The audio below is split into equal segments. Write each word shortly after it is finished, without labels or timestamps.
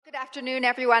afternoon,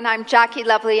 everyone. I'm Jackie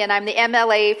Lovely, and I'm the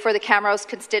MLA for the Camrose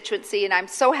constituency, and I'm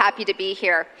so happy to be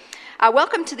here.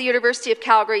 Welcome to the University of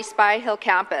Calgary Spy Hill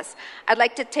campus. I'd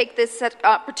like to take this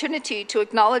opportunity to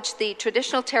acknowledge the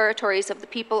traditional territories of the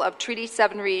people of Treaty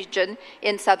 7 region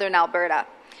in southern Alberta.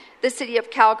 The city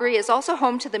of Calgary is also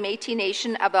home to the Métis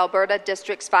Nation of Alberta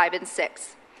Districts 5 and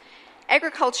 6.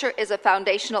 Agriculture is a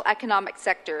foundational economic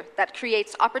sector that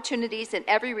creates opportunities in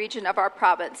every region of our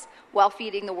province while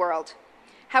feeding the world.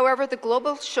 However, the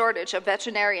global shortage of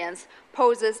veterinarians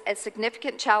poses a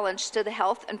significant challenge to the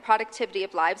health and productivity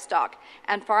of livestock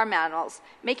and farm animals,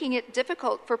 making it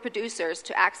difficult for producers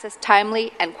to access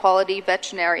timely and quality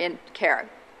veterinarian care.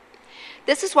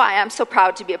 This is why I'm so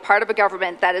proud to be a part of a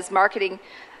government that is marketing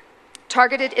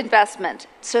targeted investment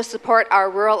to support our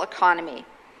rural economy,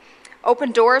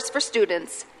 open doors for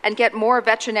students, and get more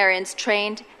veterinarians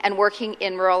trained and working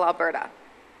in rural Alberta.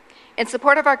 In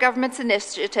support of our government's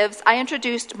initiatives, I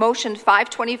introduced Motion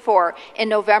 524 in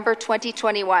November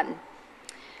 2021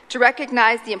 to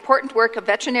recognize the important work of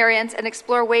veterinarians and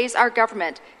explore ways our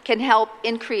government can help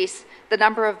increase the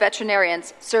number of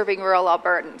veterinarians serving rural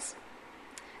Albertans.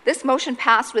 This motion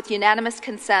passed with unanimous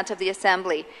consent of the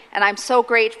Assembly, and I'm so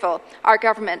grateful our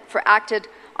government for acted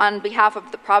on behalf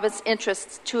of the province's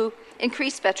interests to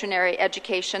increase veterinary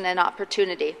education and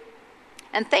opportunity.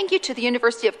 And thank you to the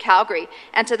University of Calgary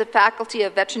and to the Faculty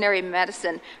of Veterinary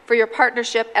Medicine for your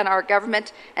partnership and our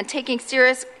government and taking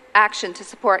serious action to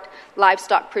support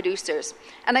livestock producers.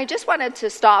 And I just wanted to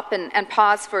stop and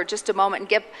pause for just a moment and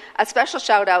give a special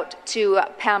shout out to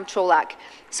Pam Cholak.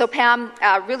 So Pam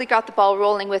really got the ball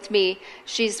rolling with me.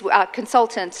 She's a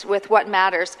consultant with What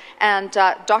Matters. And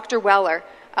Dr. Weller,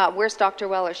 where's Dr.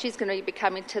 Weller? She's going to be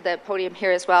coming to the podium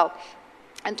here as well.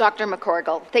 And Dr.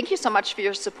 McCorgill, thank you so much for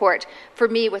your support for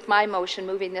me with my motion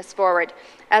moving this forward.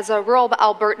 As a rural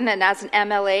Albertan and as an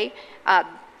MLA,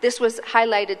 this was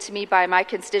highlighted to me by my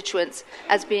constituents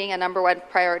as being a number one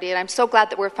priority, and I'm so glad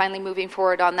that we're finally moving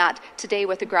forward on that today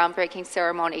with a groundbreaking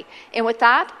ceremony. And with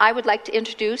that, I would like to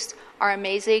introduce our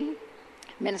amazing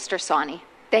Minister Sawhney.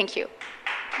 Thank you.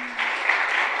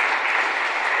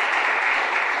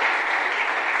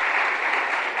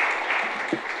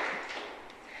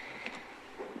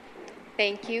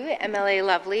 Thank you, MLA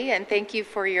Lovely, and thank you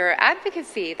for your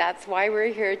advocacy. That's why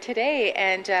we're here today,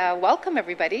 and welcome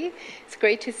everybody. It's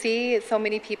great to see so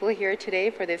many people here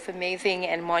today for this amazing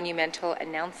and monumental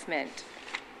announcement.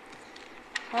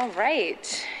 All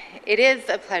right, it is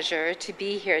a pleasure to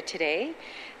be here today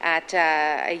at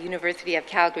a University of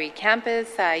Calgary campus.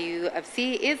 U of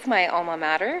C is my alma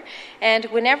mater, and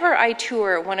whenever I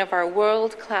tour one of our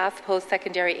world-class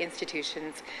post-secondary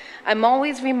institutions, I'm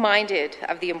always reminded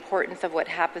of the importance of what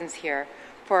happens here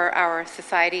for our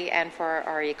society and for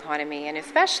our economy, and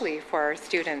especially for our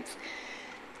students.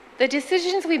 The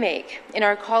decisions we make in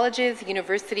our colleges,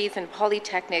 universities, and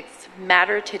polytechnics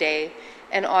matter today,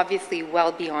 and obviously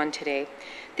well beyond today.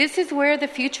 This is where the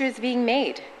future is being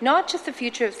made, not just the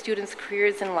future of students'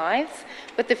 careers and lives,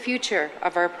 but the future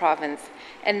of our province.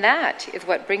 And that is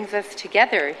what brings us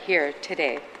together here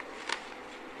today.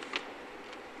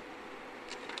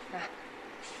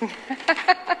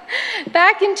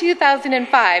 Back in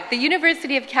 2005, the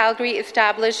University of Calgary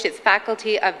established its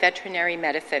Faculty of Veterinary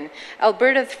Medicine,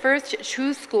 Alberta's first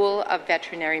true school of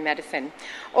veterinary medicine.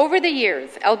 Over the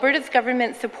years, Alberta's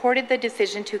government supported the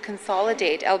decision to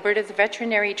consolidate Alberta's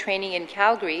veterinary training in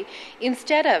Calgary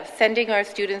instead of sending our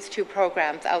students to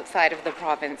programs outside of the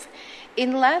province.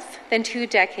 In less than 2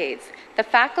 decades, the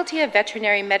Faculty of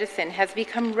Veterinary Medicine has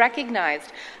become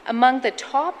recognized among the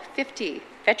top 50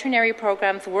 veterinary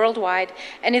programs worldwide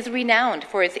and is renowned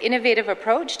for its innovative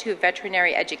approach to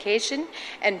veterinary education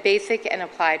and basic and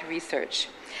applied research.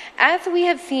 As we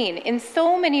have seen in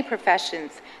so many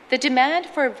professions, the demand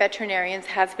for veterinarians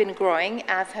has been growing,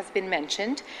 as has been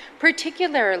mentioned,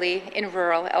 particularly in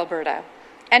rural Alberta.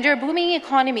 And our booming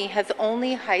economy has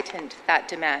only heightened that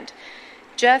demand.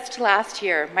 Just last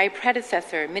year, my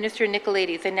predecessor, Minister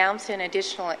Nicolaides, announced an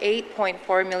additional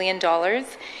 $8.4 million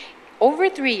over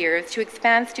 3 years to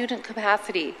expand student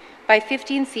capacity by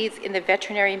 15 seats in the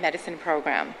veterinary medicine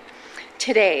program.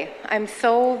 Today, I'm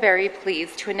so very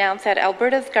pleased to announce that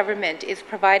Alberta's government is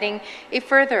providing a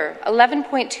further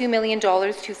 $11.2 million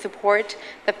to support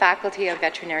the Faculty of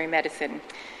Veterinary Medicine.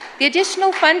 The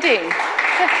additional funding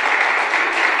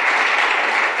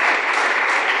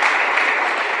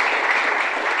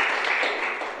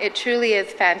It truly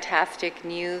is fantastic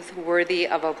news, worthy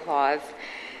of applause.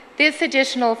 This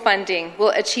additional funding will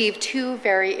achieve 2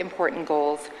 very important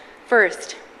goals.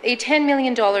 First, a $10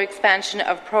 million expansion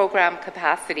of program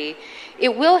capacity.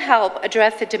 It will help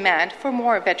address the demand for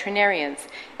more veterinarians.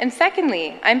 And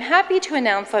secondly, I'm happy to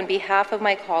announce on behalf of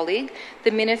my colleague,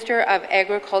 the Minister of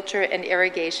Agriculture and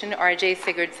Irrigation, R.J.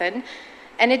 Sigurdsson,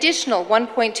 an additional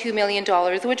 $1.2 million,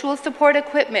 which will support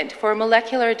equipment for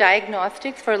molecular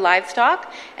diagnostics for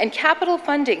livestock and capital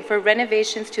funding for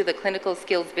renovations to the clinical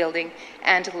skills building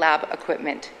and lab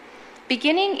equipment.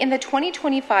 Beginning in the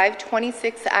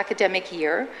 2025-26 academic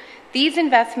year, these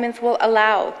investments will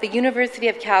allow the University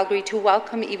of Calgary to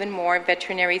welcome even more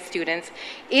veterinary students,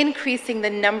 increasing the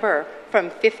number from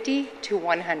 50 to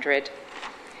 100.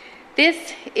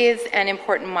 This is an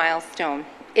important milestone.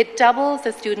 It doubles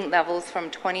the student levels from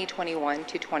 2021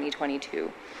 to 2022.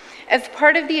 As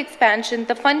part of the expansion,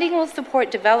 the funding will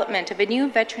support development of a new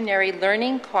veterinary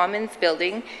learning commons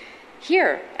building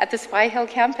here at the Spy Hill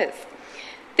campus.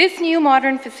 This new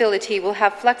modern facility will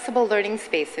have flexible learning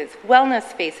spaces, wellness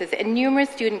spaces, and numerous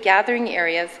student gathering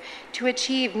areas to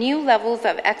achieve new levels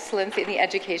of excellence in the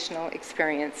educational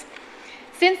experience.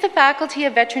 Since the Faculty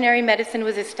of Veterinary Medicine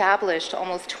was established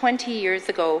almost 20 years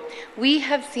ago, we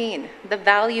have seen the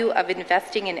value of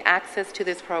investing in access to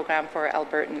this program for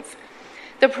Albertans.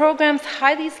 The program's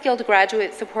highly skilled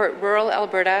graduates support rural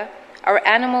Alberta, our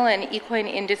animal and equine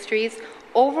industries,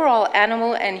 overall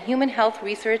animal and human health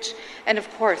research, and of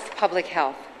course, public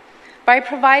health. By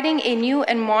providing a new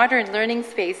and modern learning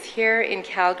space here in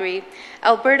Calgary,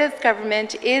 Alberta's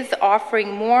government is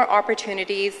offering more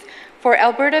opportunities for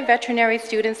Alberta veterinary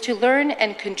students to learn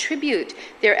and contribute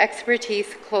their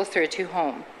expertise closer to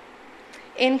home.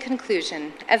 In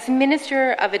conclusion, as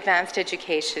Minister of Advanced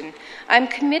Education, I'm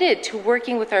committed to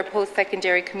working with our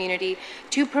post-secondary community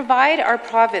to provide our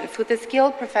province with the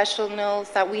skilled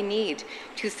professionals that we need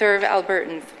to serve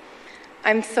Albertans.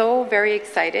 I'm so very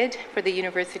excited for the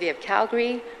University of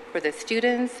Calgary, for the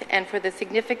students, and for the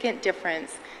significant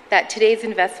difference that today's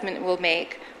investment will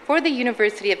make for the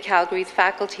University of Calgary's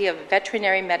Faculty of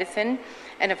Veterinary Medicine,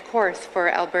 and of course for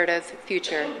Alberta's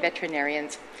future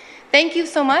veterinarians. Thank you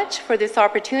so much for this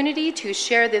opportunity to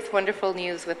share this wonderful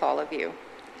news with all of you.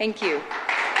 Thank you.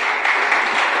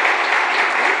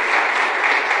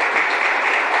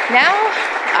 Now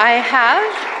I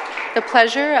have the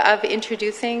pleasure of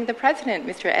introducing the President,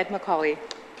 Mr. Ed McCauley.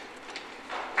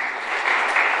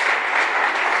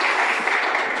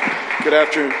 Good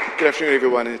afternoon,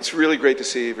 everyone. It's really great to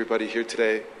see everybody here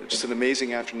today. It's just an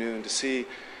amazing afternoon to see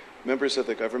members of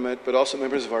the government, but also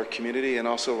members of our community and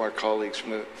also our colleagues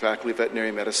from the Faculty of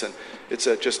Veterinary Medicine. It's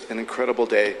just an incredible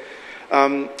day.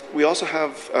 We also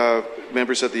have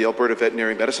members of the Alberta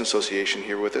Veterinary Medicine Association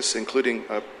here with us, including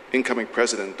incoming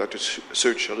president, Dr.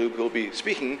 Serge Chaloub, who will be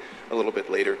speaking a little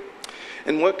bit later.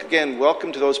 And again,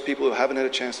 welcome to those people who haven't had a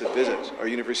chance to visit our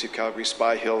University of Calgary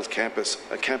Spy Hill campus,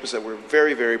 a campus that we're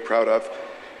very, very proud of,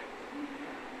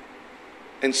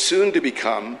 and soon to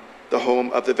become the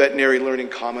home of the Veterinary Learning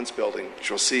Commons building,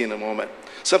 which we'll see in a moment.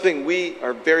 Something we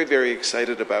are very, very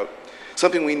excited about.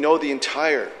 Something we know the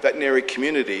entire veterinary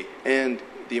community and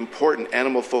the important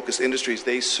animal-focused industries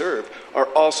they serve are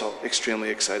also extremely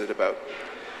excited about.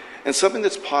 And something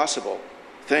that's possible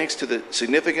thanks to the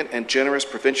significant and generous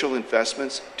provincial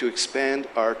investments to expand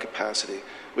our capacity,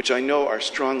 which I know are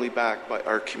strongly backed by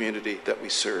our community that we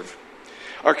serve.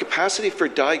 Our capacity for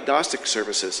diagnostic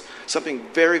services, something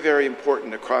very, very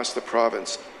important across the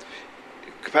province.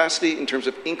 Capacity in terms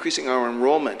of increasing our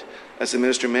enrollment, as the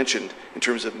Minister mentioned, in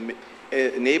terms of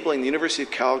enabling the University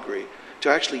of Calgary to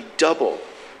actually double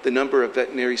the number of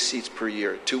veterinary seats per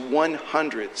year to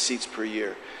 100 seats per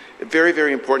year. A very,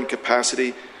 very important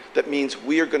capacity that means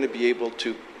we are going to be able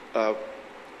to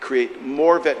create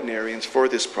more veterinarians for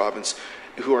this province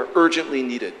who are urgently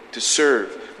needed to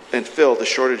serve and fill the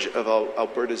shortage of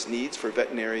Alberta's needs for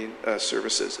veterinary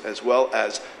services, as well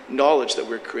as knowledge that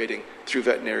we're creating through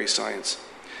veterinary science.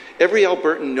 Every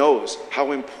Albertan knows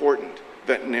how important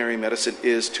veterinary medicine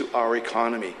is to our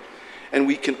economy, and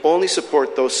we can only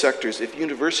support those sectors if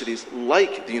universities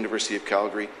like the University of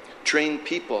Calgary train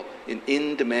people in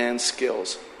in-demand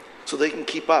skills so they can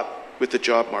keep up with the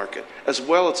job market, as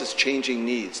well as its changing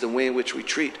needs, the way in which we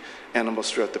treat animals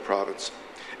throughout the province.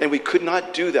 And we could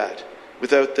not do that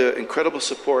without the incredible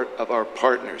support of our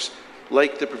partners,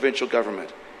 like the provincial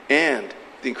government, and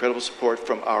the incredible support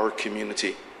from our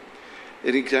community.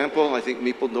 An example I think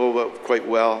people know about quite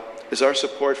well is our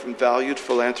support from valued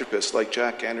philanthropists like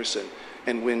Jack Anderson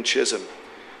and Wynne Chisholm.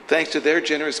 Thanks to their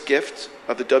generous gift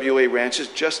of the WA ranches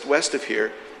just west of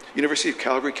here, University of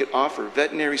Calgary can offer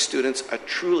veterinary students a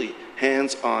truly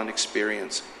hands-on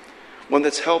experience, one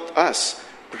that's helped us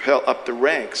propel up the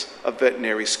ranks of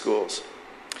veterinary schools.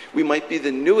 We might be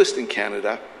the newest in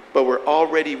Canada, but we're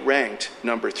already ranked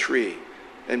number 3.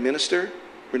 And Minister,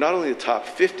 we're not only the top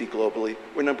 50 globally,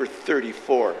 we're number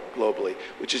 34 globally,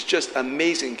 which is just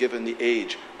amazing given the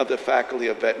age of the Faculty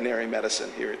of Veterinary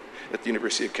Medicine here at the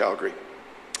University of Calgary.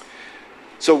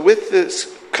 So with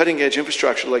this cutting-edge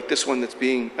infrastructure like this one that's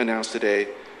being announced today,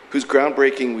 whose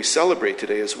groundbreaking we celebrate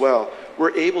today as well,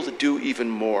 we're able to do even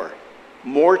more.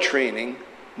 More training,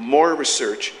 more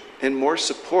research, and more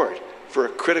support for a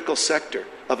critical sector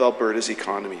of Alberta's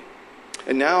economy.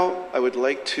 And now I would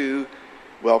like to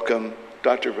welcome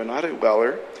Dr. Renate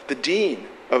Weller, the Dean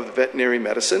of Veterinary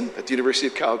Medicine at the University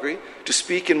of Calgary, to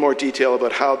speak in more detail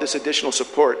about how this additional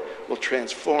support will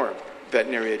transform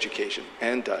veterinary education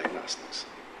and diagnostics.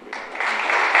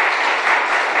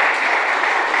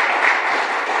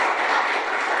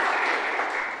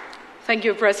 Thank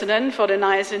you, President, for the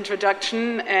nice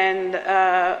introduction, and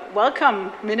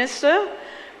welcome, Minister.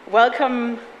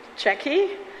 Welcome, Jackie.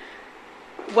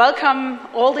 Welcome,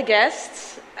 all the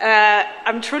guests.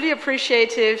 I'm truly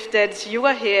appreciative that you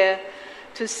are here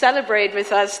to celebrate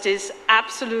with us this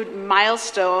absolute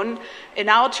milestone in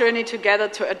our journey together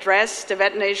to address the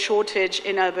veterinary shortage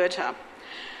in Alberta.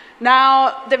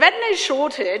 Now, the veterinary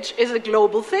shortage is a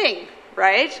global thing,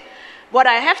 right? What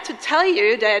I have to tell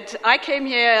you that I came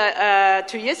here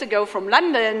 2 years ago from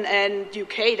London and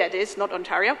UK, that is, not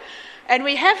Ontario, and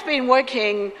we have been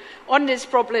working on this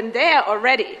problem there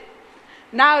already.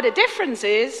 Now, the difference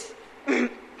is,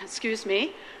 excuse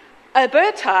me,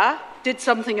 Alberta did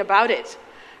something about it.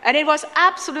 And it was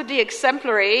absolutely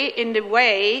exemplary in the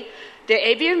way the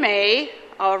ABMA,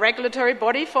 our regulatory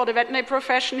body for the veterinary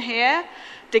profession here,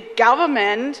 the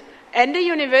government and the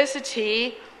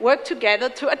university worked together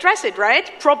to address it,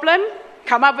 right? Problem,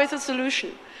 come up with a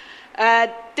solution.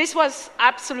 This was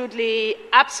absolutely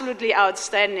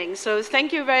outstanding. So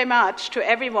thank you very much to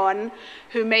everyone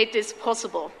who made this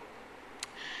possible.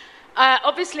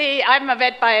 Obviously, I'm a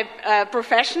vet by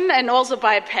profession and also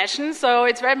by passion, so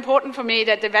it's very important for me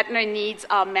that the veterinary needs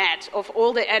are met of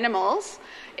all the animals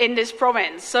in this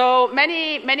province. So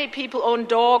many people own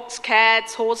dogs,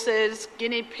 cats, horses,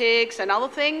 guinea pigs, and other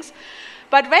things.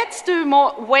 But vets do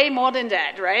way more than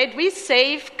that, right? We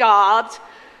safeguard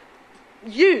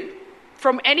you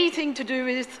from anything to do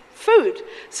with food.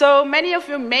 So many of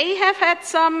you may have had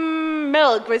some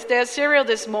milk with their cereal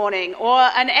this morning, or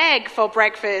an egg for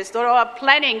breakfast, or are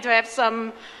planning to have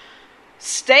some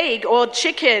steak or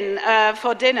chicken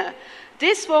for dinner.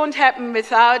 This won't happen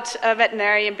without a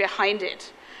veterinarian behind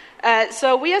it.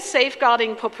 So we are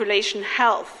safeguarding population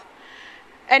health.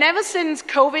 And ever since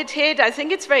COVID hit, I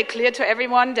think it's very clear to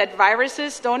everyone that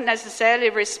viruses don't necessarily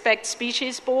respect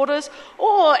species borders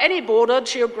or any border,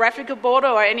 geographical border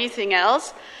or anything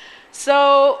else.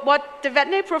 So what the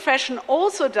veterinary profession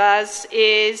also does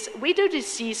is we do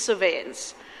disease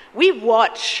surveillance. We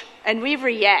watch and we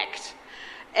react.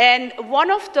 And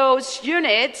one of those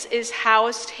units is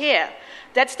housed here.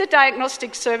 That's the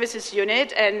Diagnostic Services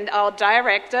Unit, and our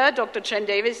director, Dr. Jen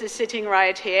Davis, is sitting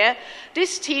right here.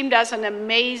 This team does an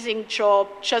amazing job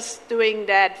just doing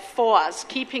that for us,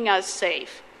 keeping us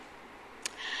safe.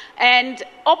 And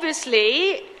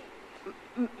obviously,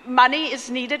 money is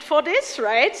needed for this,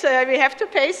 right? So we have to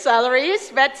pay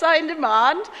salaries, vets are in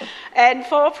demand, and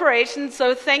for operations.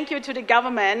 So thank you to the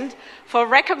government for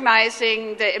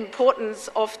recognizing the importance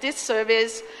of this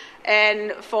service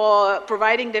and for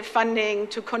providing the funding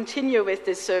to continue with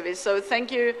this service. So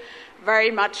thank you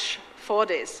very much for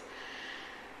this.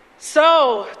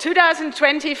 So,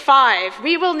 2025,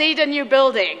 we will need a new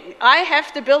building. I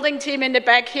have the building team in the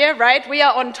back here, right? We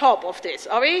are on top of this,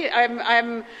 are we?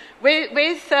 I'm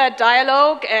with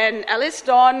Dialogue and Alice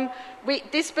Dawn.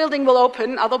 This building will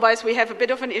open, otherwise we have a bit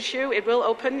of an issue. It will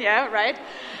open, yeah, right?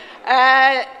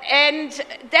 And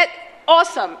that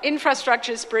awesome.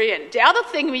 Infrastructure is brilliant. The other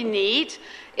thing we need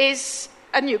is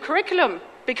a new curriculum,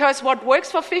 because what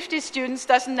works for 50 students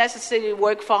doesn't necessarily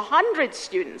work for 100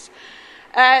 students.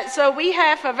 So we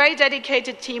have a very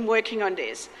dedicated team working on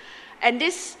this. And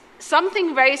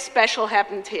something very special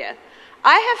happened here.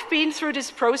 I have been through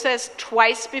this process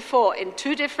twice before in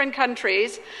 2 different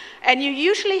countries, and you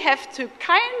usually have to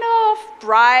kind of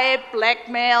bribe,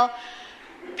 blackmail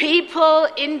people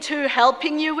into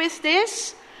helping you with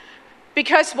this.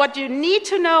 Because what you need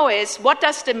to know is, what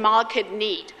does the market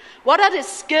need? What are the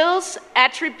skills,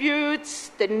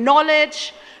 attributes, the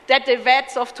knowledge that the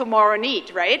vets of tomorrow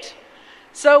need, right?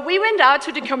 So we went out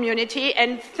to the community,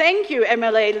 and thank you,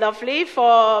 MLA Lovely,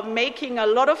 for making a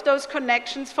lot of those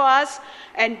connections for us.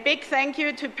 And big thank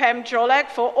you to Pam Jolak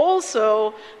for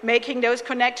also making those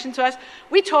connections to us.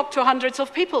 We talked to hundreds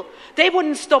of people. They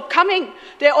wouldn't stop coming.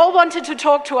 They all wanted to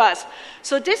talk to us.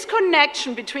 So this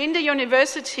connection between the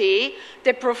university,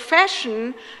 the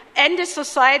profession, and the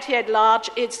society at large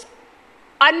is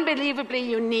unbelievably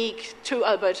unique to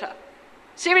Alberta.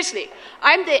 Seriously,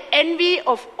 I'm the envy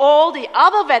of all the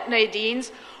other veterinary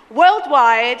deans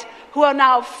worldwide who are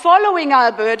now following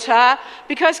Alberta,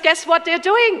 because guess what they're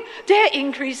doing? They're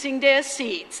increasing their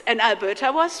seats. And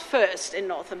Alberta was first in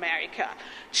North America.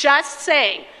 Just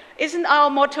saying. Isn't our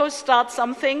motto, start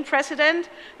something, President?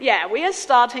 Yeah, we are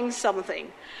starting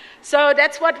something. So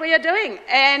that's what we are doing.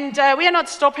 And we are not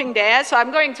stopping there. So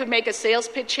I'm going to make a sales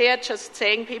pitch here, just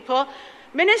saying, people,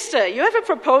 Minister, you have a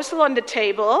proposal on the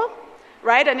table,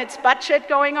 right? And it's budget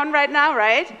going on right now,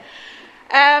 right?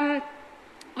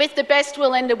 With the best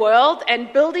will in the world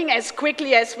and building as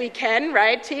quickly as we can,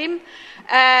 right, team?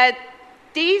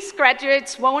 These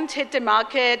graduates won't hit the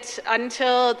market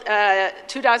until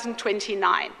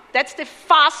 2029. That's the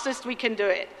fastest we can do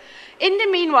it. In the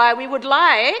meanwhile, we would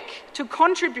like to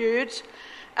contribute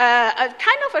a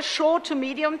kind of a short to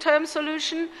medium-term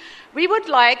solution. We would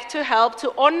like to help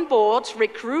to onboard,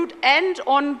 recruit, and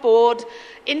onboard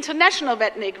international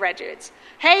veterinary graduates.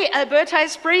 Hey, Alberta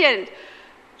is brilliant.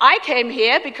 I came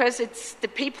here because the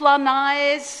people are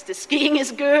nice, the skiing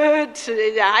is good,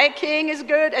 the hiking is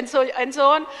good, and so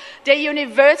on. The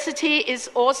university is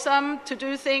awesome to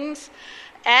do things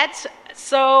at.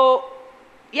 So,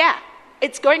 yeah,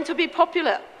 it's going to be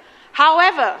popular.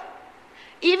 However,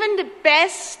 even the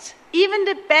best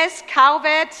cow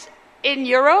vets in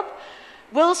Europe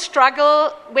will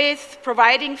struggle with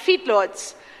providing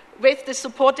feedlots with the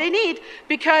support they need,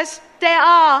 because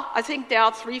I think there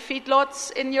are 3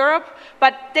 feedlots in Europe,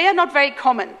 but they are not very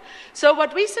common. So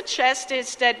what we suggest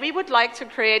is that we would like to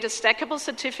create a stackable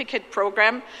certificate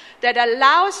program that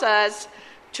allows us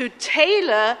to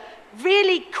tailor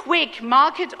really quick,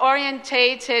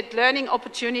 market-orientated learning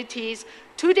opportunities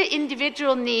to the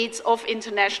individual needs of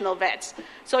international vets.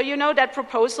 So you know that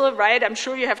proposal, right? I'm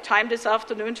sure you have time this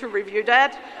afternoon to review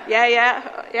that.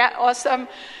 Yeah, awesome.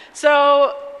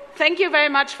 So thank you very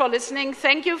much for listening.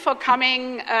 Thank you for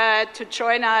coming to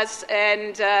join us.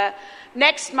 And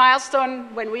next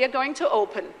milestone when we are going to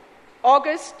open,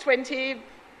 August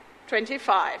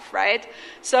 2025, right?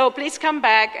 So please come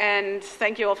back, and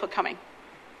thank you all for coming.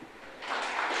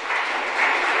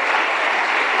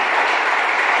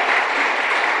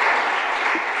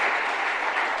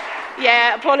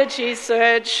 Yeah, apologies,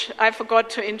 Serge. I forgot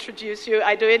to introduce you.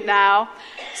 I do it now.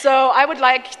 So I would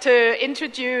like to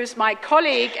introduce my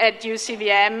colleague at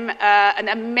UCVM, an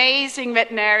amazing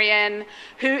veterinarian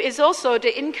who is also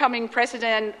the incoming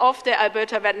president of the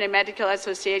Alberta Veterinary Medical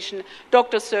Association,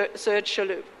 Dr. Serge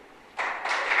Chalhoub.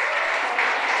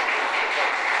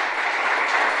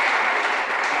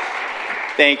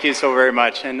 Thank you so very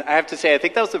much. And I have to say, I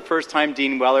think that was the first time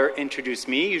Dean Weller introduced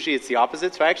me. Usually it's the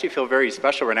opposite, so I actually feel very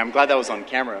special right now. I'm glad that was on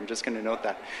camera. I'm just going to note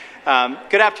that.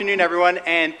 Good afternoon, everyone,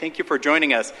 and thank you for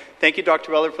joining us. Thank you,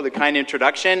 Dr. Weller, for the kind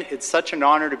introduction. It's such an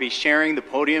honor to be sharing the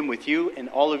podium with you and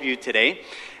all of you today,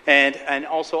 and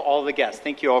also all the guests.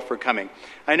 Thank you all for coming.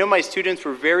 I know my students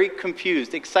were very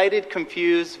confused, excited,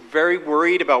 confused, very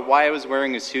worried about why I was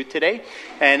wearing a suit today,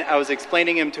 and I was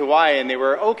explaining them to why, and they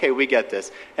were, okay, we get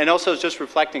this. And also, just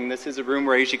reflecting, this is a room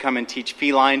where I usually come and teach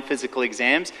feline physical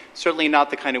exams. Certainly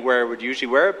not the kind of wear I would usually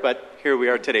wear, but here we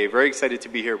are today. Very excited to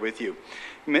be here with you.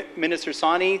 Minister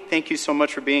Sani, thank you so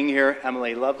much for being here.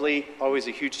 MLA Lovely, always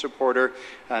a huge supporter.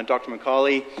 Dr.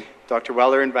 McCauley, Dr.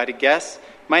 Weller, invited guests.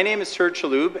 My name is Serge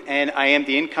Chalhoub, and I am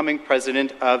the incoming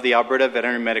president of the Alberta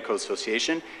Veterinary Medical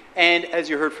Association. And as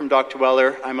you heard from Dr.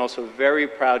 Weller, I'm also a very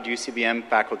proud UCVM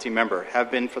faculty member, have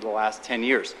been for the last 10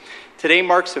 years. Today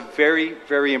marks a very,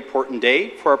 very important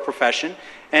day for our profession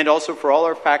and also for all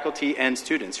our faculty and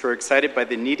students who are excited by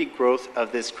the needed growth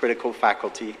of this critical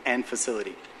faculty and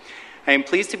facility. I am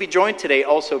pleased to be joined today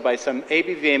also by some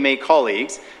ABVMA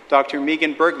colleagues, Dr.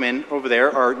 Megan Bergman over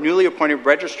there, our newly appointed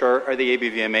registrar of the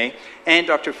ABVMA, and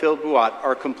Dr. Phil Buat,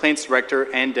 our complaints director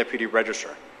and deputy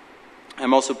registrar.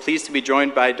 I'm also pleased to be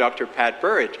joined by Dr. Pat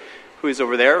Burridge, who is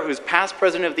over there, who's past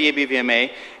president of the ABVMA,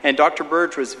 and Dr.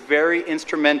 Burridge was very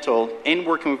instrumental in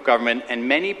working with government and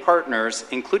many partners,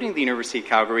 including the University of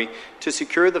Calgary, to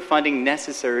secure the funding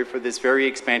necessary for this very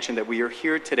expansion that we are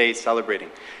here today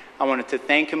celebrating. I wanted to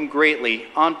thank him greatly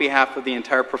on behalf of the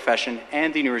entire profession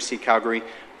and the University of Calgary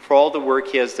for all the work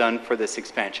he has done for this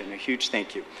expansion. A huge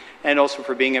thank you. And also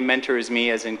for being a mentor as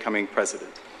me as incoming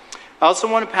president. I also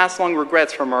want to pass along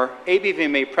regrets from our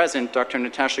ABVMA president, Dr.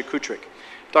 Natasha Kutryk.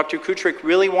 Dr. Kutryk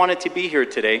really wanted to be here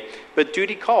today, but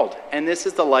duty called, and this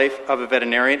is the life of a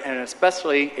veterinarian, and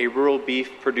especially a rural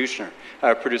beef producer.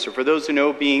 For those who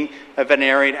know, being a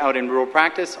veterinarian out in rural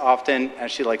practice, often,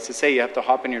 as she likes to say, you have to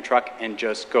hop in your truck and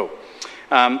just go.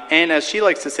 And as she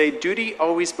likes to say, duty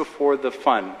always before the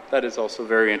fun. That is also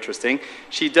very interesting.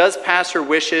 She does pass her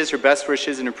wishes, her best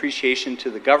wishes and appreciation to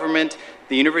the government,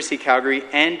 the University of Calgary,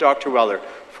 and Dr. Weller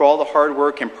for all the hard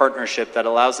work and partnership that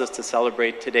allows us to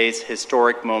celebrate today's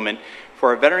historic moment for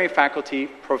our veterinary faculty,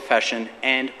 profession,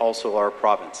 and also our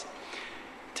province.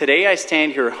 Today I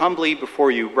stand here humbly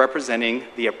before you representing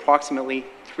the approximately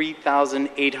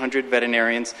 3,800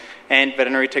 veterinarians and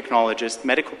veterinary technologists,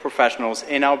 medical professionals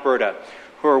in Alberta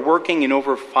who are working in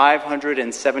over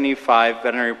 575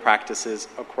 veterinary practices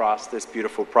across this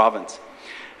beautiful province.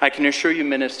 I can assure you,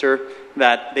 Minister,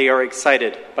 that they are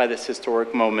excited by this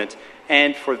historic moment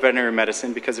and for veterinary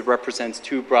medicine because it represents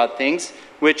two broad things,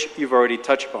 which you've already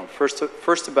touched upon.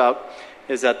 First about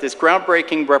is that this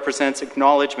groundbreaking represents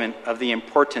acknowledgement of the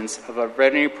importance of our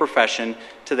veterinary profession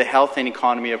to the health and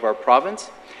economy of our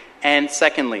province. And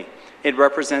secondly, it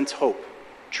represents hope,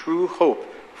 true hope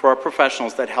for our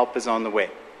professionals that help is on the way.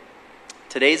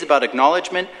 Today is about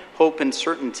acknowledgement, hope, and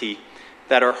certainty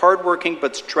that our hardworking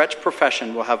but stretched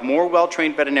profession will have more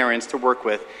well-trained veterinarians to work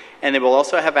with, and they will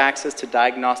also have access to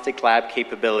diagnostic lab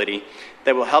capability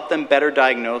that will help them better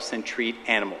diagnose and treat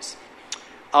animals.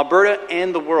 Alberta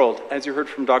and the world, as you heard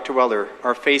from Dr. Weller,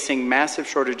 are facing massive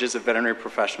shortages of veterinary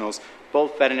professionals,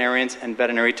 both veterinarians and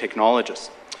veterinary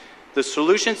technologists. The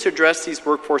solutions to address these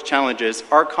workforce challenges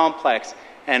are complex,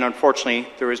 and unfortunately,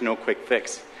 there is no quick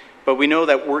fix. But we know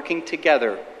that working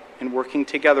together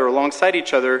alongside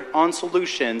each other on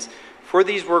solutions for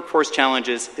these workforce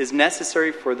challenges is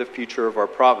necessary for the future of our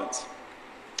province.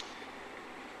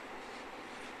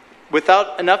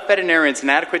 Without enough veterinarians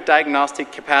and adequate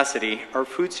diagnostic capacity, our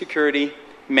food security,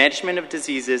 management of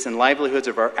diseases, and livelihoods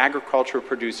of our agricultural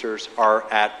producers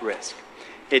are at risk.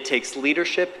 It takes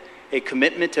leadership, a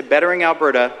commitment to bettering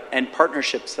Alberta, and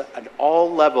partnerships at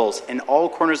all levels in all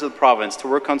corners of the province to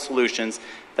work on solutions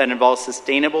that involve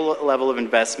sustainable level of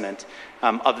investment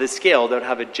of this scale that would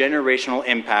have a generational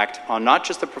impact on not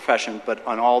just the profession, but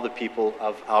on all the people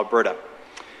of Alberta.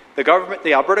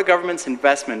 The Alberta government's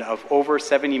investment of over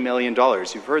 $70 million,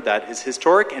 you've heard that, is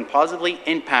historic and positively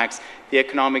impacts the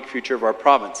economic future of our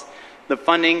province. The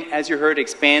funding, as you heard,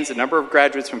 expands the number of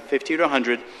graduates from 50 to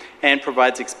 100 and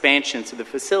provides expansions to the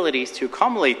facilities to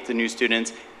accommodate the new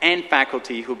students and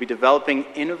faculty who will be developing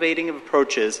innovative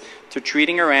approaches to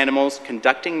treating our animals,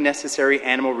 conducting necessary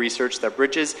animal research that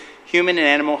bridges human and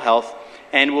animal health,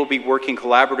 and will be working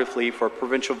collaboratively for a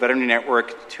provincial veterinary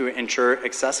network to ensure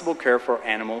accessible care for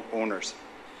animal owners.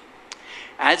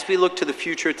 As we look to the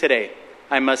future today,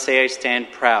 I must say I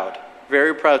stand proud,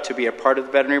 very proud to be a part of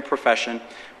the veterinary profession,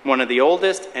 one of the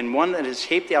oldest and one that has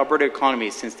shaped the Alberta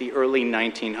economy since the early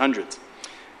 1900s.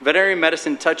 Veterinary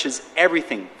medicine touches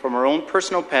everything from our own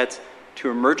personal pets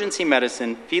to emergency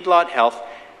medicine, feedlot health,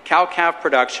 cow-calf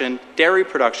production, dairy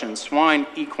production, swine,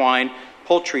 equine,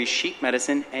 poultry, sheep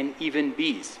medicine, and even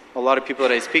bees. A lot of people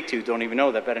that I speak to don't even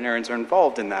know that veterinarians are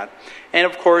involved in that. And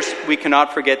of course, we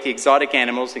cannot forget the exotic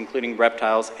animals, including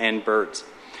reptiles and birds.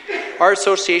 Our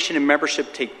association and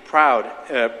membership take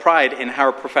pride in how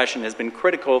our profession has been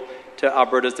critical to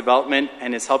Alberta's development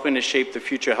and is helping to shape the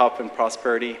future health and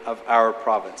prosperity of our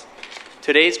province.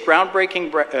 Today's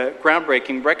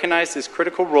groundbreaking recognizes this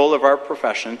critical role of our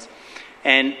professions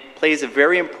and plays a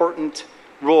very important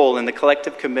role in the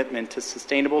collective commitment to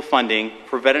sustainable funding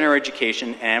for veterinary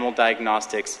education and animal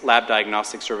diagnostics, lab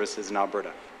diagnostic services in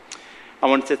Alberta. I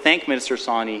wanted to thank Minister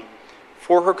Sawney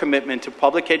for her commitment to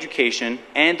public education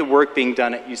and the work being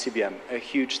done at UCBM. A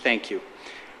huge thank you.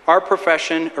 Our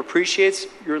profession appreciates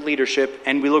your leadership,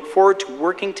 and we look forward to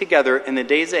working together in the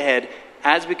days ahead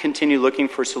as we continue looking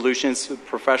for solutions to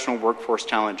professional workforce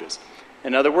challenges.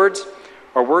 In other words,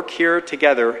 our work here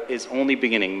together is only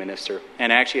beginning, Minister.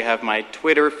 And I actually have my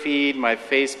Twitter feed, my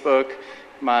Facebook,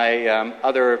 my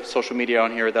other social media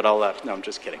on here that I'll no, I'm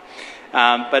just kidding.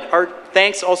 But our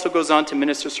thanks also goes on to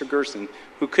Minister Sergerson,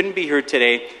 who couldn't be here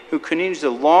today, who continues the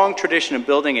long tradition of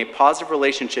building a positive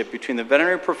relationship between the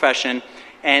veterinary profession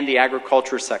and the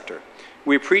agriculture sector.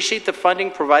 We appreciate the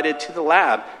funding provided to the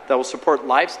lab that will support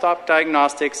livestock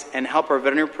diagnostics and help our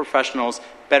veterinary professionals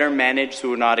better manage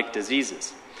zoonotic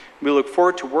diseases. We look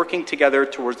forward to working together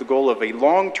towards the goal of a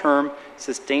long-term,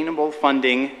 sustainable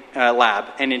funding lab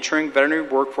and ensuring veterinary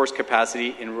workforce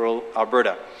capacity in rural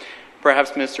Alberta.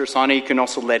 Perhaps Mr. Sawney can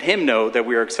also let him know that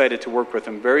we are excited to work with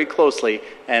him very closely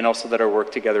and also that our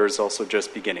work together is also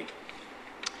just beginning.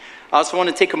 I also want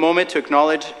to take a moment to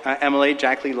acknowledge MLA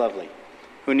Jackie Lovely,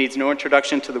 who needs no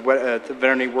introduction to the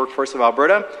veterinary workforce of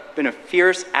Alberta, been a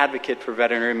fierce advocate for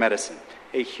veterinary medicine.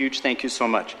 A huge thank you so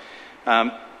much.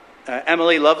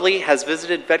 MLA Lovely has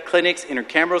visited vet clinics in her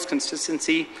Camrose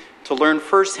constituency to learn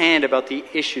firsthand about the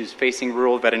issues facing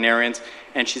rural veterinarians,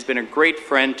 and she's been a great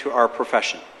friend to our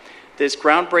profession. This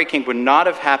groundbreaking would not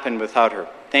have happened without her.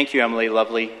 Thank you, Emily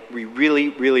Lovely. We really,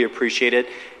 really appreciate it,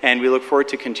 and we look forward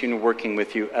to continue working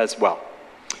with you as well.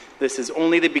 This is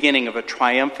only the beginning of a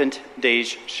triumphant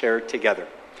days shared together.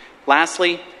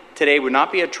 Lastly, today would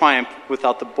not be a triumph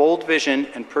without the bold vision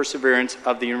and perseverance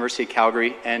of the University of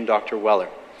Calgary and Dr. Weller.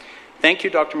 Thank you,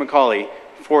 Dr. McCauley,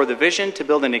 for the vision to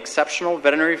build an exceptional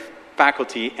veterinary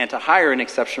faculty and to hire an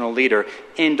exceptional leader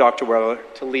in Dr. Weller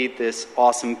to lead this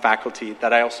awesome faculty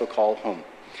that I also call home.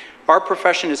 Our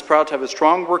profession is proud to have a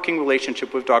strong working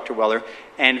relationship with Dr. Weller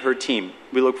and her team.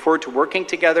 We look forward to working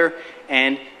together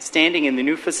and standing in the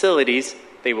new facilities.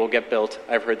 They will get built.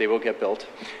 I've heard they will get built.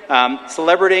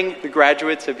 Celebrating the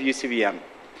graduates of UCVM.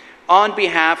 On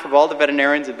behalf of all the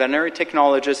veterinarians and veterinary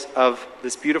technologists of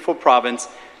this beautiful province,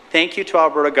 thank you to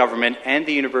Alberta government and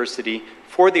the university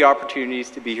for the opportunities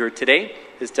to be here today.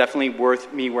 It's definitely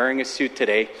worth me wearing a suit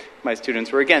today. My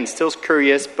students were, again, still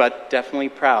curious, but definitely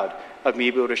proud of me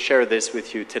able to share this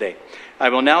with you today. I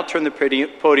will now turn the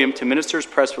podium to Minister's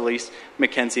Press Release,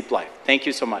 Mackenzie Blythe. Thank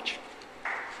you so much.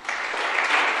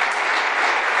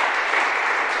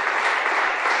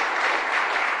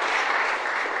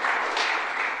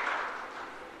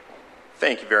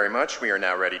 Thank you very much. We are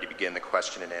now ready to begin the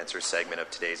question and answer segment of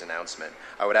today's announcement.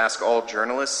 I would ask all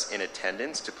journalists in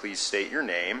attendance to please state your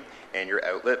name and your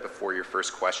outlet before your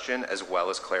first question, as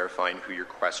well as clarifying who your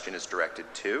question is directed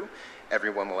to.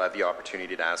 Everyone will have the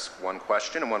opportunity to ask one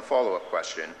question and one follow-up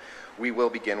question. We will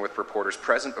begin with reporters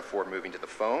present before moving to the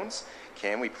phones.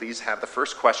 Can we please have the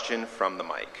first question from the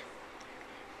mic?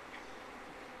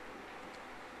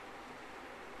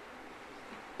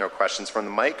 No questions from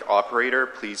the mic. Operator,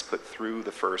 please put through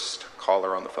the first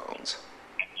caller on the phones.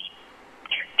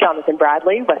 Jonathan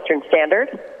Bradley, Western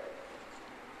Standard.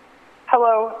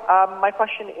 Hello. My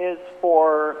question is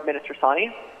for Minister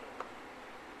Sani.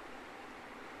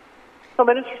 So,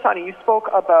 Minister Sani, you spoke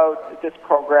about this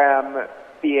program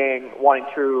wanting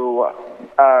to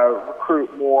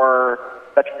recruit more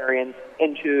veterinarians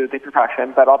into the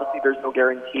profession, but obviously there's no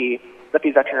guarantee that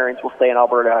these veterinarians will stay in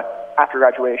Alberta after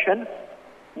graduation.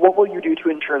 What will you do to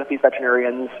ensure that these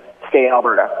veterinarians stay in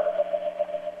Alberta?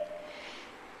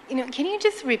 Can you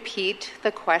just repeat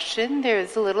the question?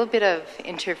 There's a little bit of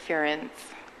interference.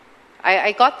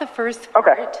 I got the first part.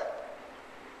 Okay.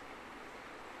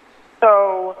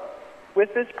 So,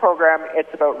 with this program,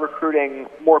 it's about recruiting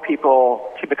more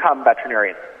people to become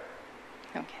veterinarians.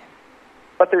 Okay.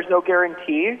 But there's no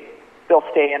guarantee they'll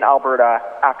stay in Alberta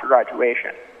after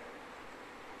graduation.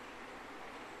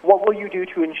 What will you do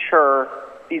to ensure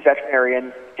these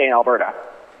veterinarians stay in Alberta?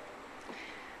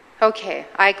 Okay,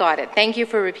 I got it. Thank you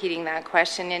for repeating that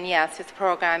question. And yes, this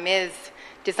program is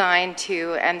designed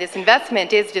to, and this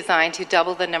investment is designed to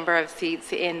double the number of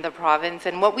seats in the province.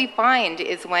 And what we find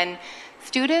is when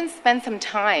students spend some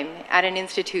time at an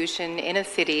institution in a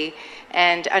city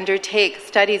and undertake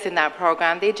studies in that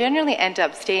program, they generally end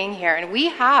up staying here. And we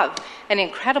have an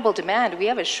incredible demand. We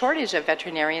have a shortage of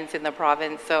veterinarians in the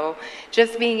province. So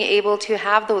just being able to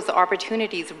have those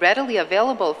opportunities readily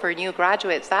available for new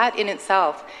graduates, that in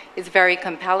itself is very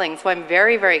compelling. So I'm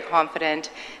very, very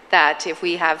confident that if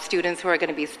we have students who are going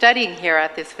to be studying here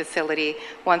at this facility,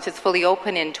 once it's fully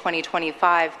open in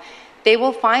 2025, they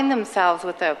will find themselves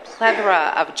with a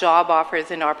plethora of job offers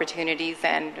and opportunities.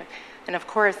 And of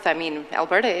course,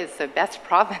 Alberta is the best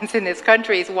province in this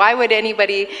country. So why would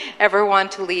anybody ever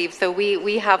want to leave? So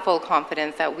we have full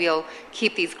confidence that we'll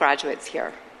keep these graduates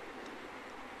here.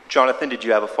 Jonathan, did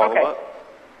you have a follow-up? Okay.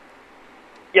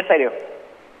 Yes, I do.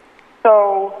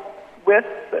 So, with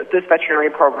this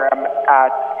veterinary program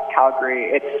at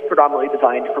Calgary, it's predominantly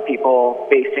designed for people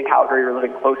based in Calgary or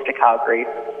living close to Calgary.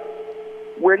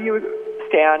 Where do you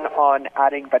stand on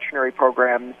adding veterinary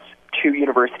programs to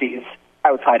universities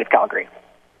outside of Calgary?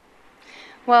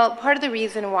 Well, part of the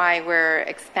reason why we're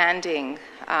expanding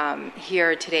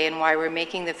here today and why we're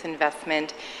making this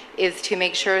investment is to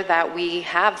make sure that we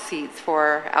have seats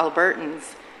for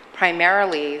Albertans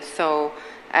primarily. So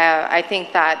I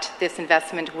think that this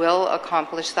investment will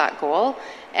accomplish that goal.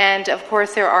 And of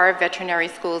course, there are veterinary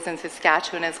schools in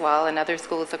Saskatchewan as well and other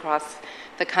schools across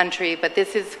the country. But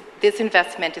this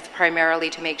investment is primarily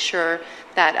to make sure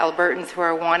that Albertans who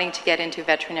are wanting to get into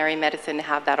veterinary medicine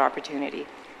have that opportunity.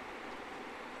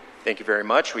 Thank you very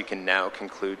much. We can now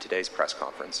conclude today's press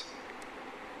conference.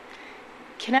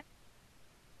 Can I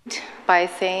by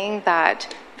saying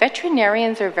that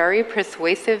veterinarians are very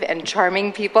persuasive and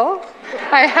charming people.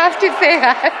 I have to say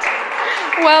that.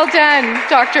 Well done,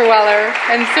 Dr. Weller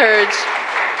and Serge.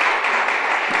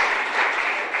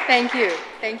 Thank you.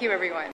 Thank you, everyone.